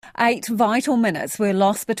8 vital minutes were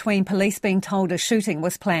lost between police being told a shooting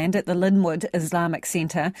was planned at the Linwood Islamic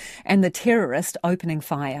Centre and the terrorist opening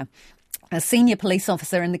fire. A senior police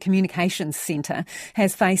officer in the communications centre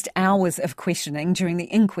has faced hours of questioning during the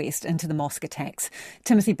inquest into the mosque attacks.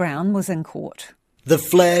 Timothy Brown was in court. The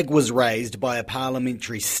flag was raised by a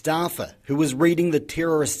parliamentary staffer who was reading the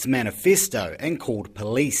terrorists' manifesto and called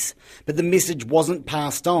police. But the message wasn't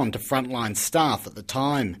passed on to frontline staff at the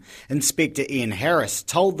time. Inspector Ian Harris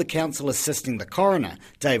told the council assisting the coroner,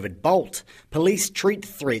 David Bolt, police treat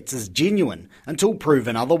threats as genuine until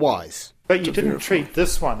proven otherwise. But you didn't treat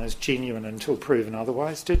this one as genuine until proven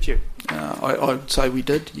otherwise, did you? I'd say we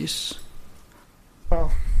did, yes.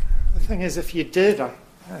 Well, the thing is, if you did,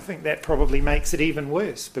 I think that probably makes it even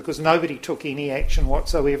worse, because nobody took any action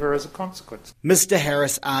whatsoever as a consequence. Mr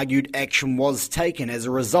Harris argued action was taken as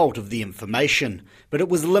a result of the information, but it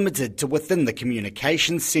was limited to within the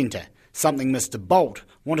communications centre, something Mr Bolt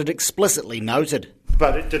wanted explicitly noted.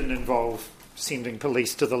 But it didn't involve sending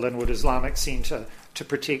police to the Linwood Islamic Centre to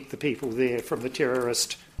protect the people there from the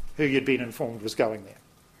terrorist who you'd been informed was going there?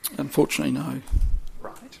 Unfortunately, no.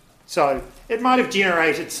 Right. So it might have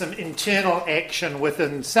generated some internal action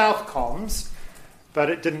within Southcoms, but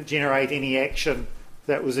it didn't generate any action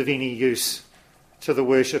that was of any use to the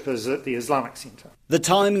worshippers at the Islamic Centre. The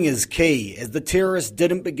timing is key, as the terrorists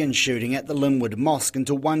didn't begin shooting at the Linwood Mosque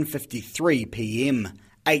until 1:53 p.m,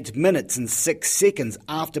 8 minutes and 6 seconds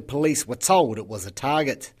after police were told it was a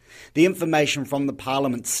target. The information from the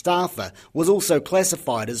Parliament staffer was also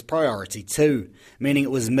classified as Priority 2, meaning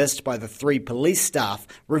it was missed by the 3 police staff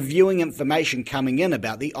reviewing information coming in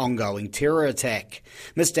about the ongoing terror attack.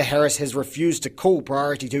 Mr Harris has refused to call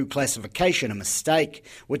Priority 2 classification a mistake,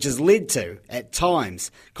 which has led to, at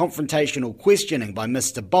times, confrontational questioning by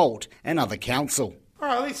Mr Bolt and other counsel. All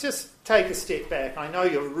right, let's just take a step back. I know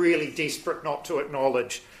you're really desperate not to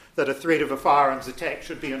acknowledge that a threat of a firearms attack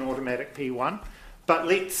should be an automatic P1. But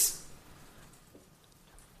let's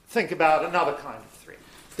think about another kind of threat.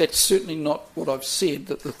 That's certainly not what I've said,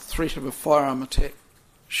 that the threat of a firearm attack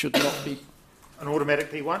should not be an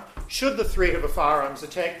automatic P1. Should the threat of a firearms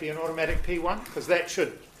attack be an automatic P1? Because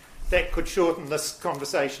that could shorten this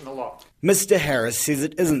conversation a lot. Mr Harris says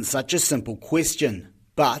it isn't such a simple question.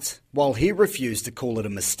 But, while he refused to call it a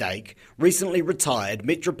mistake, recently retired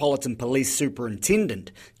Metropolitan Police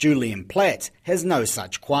Superintendent Julian Platt has no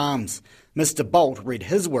such qualms. Mr Bolt read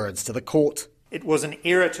his words to the court. It was an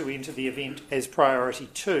error to enter the event as Priority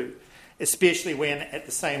 2, especially when at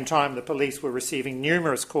the same time the police were receiving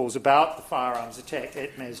numerous calls about the firearms attack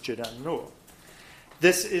at Masjid an-Nur.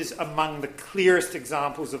 This is among the clearest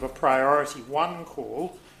examples of a Priority 1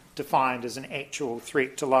 call, defined as an actual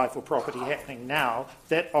threat to life or property happening now,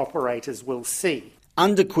 that operators will see.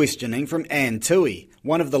 Under questioning from Anne Tui,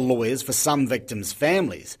 one of the lawyers for some victims'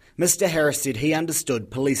 families, Mr Harris said he understood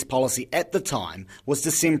police policy at the time was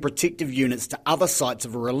to send protective units to other sites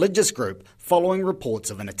of a religious group following reports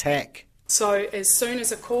of an attack. So as soon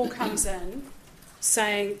as a call comes in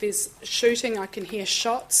saying there's shooting, I can hear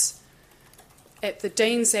shots at the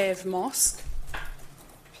Deans Ave Mosque,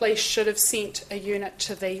 police should have sent a unit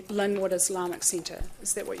to the Linwood Islamic Centre.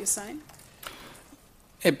 Is that what you're saying?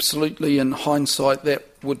 Absolutely, in hindsight, that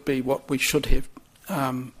would be what we should have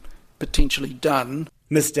potentially done.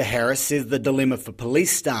 Mr Harris says the dilemma for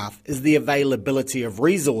police staff is the availability of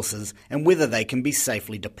resources and whether they can be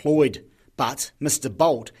safely deployed. But Mr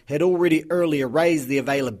Bolt had already earlier raised the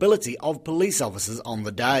availability of police officers on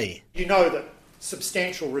the day. You know that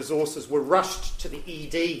substantial resources were rushed to the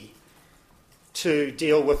ED to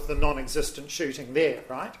deal with the non-existent shooting there,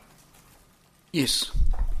 right? Yes.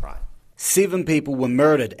 Right. 7 people were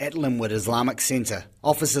murdered at Linwood Islamic Centre.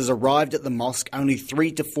 Officers arrived at the mosque only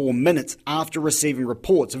 3 to 4 minutes after receiving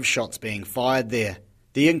reports of shots being fired there.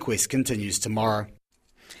 The inquest continues tomorrow.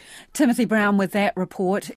 Timothy Brown with that report.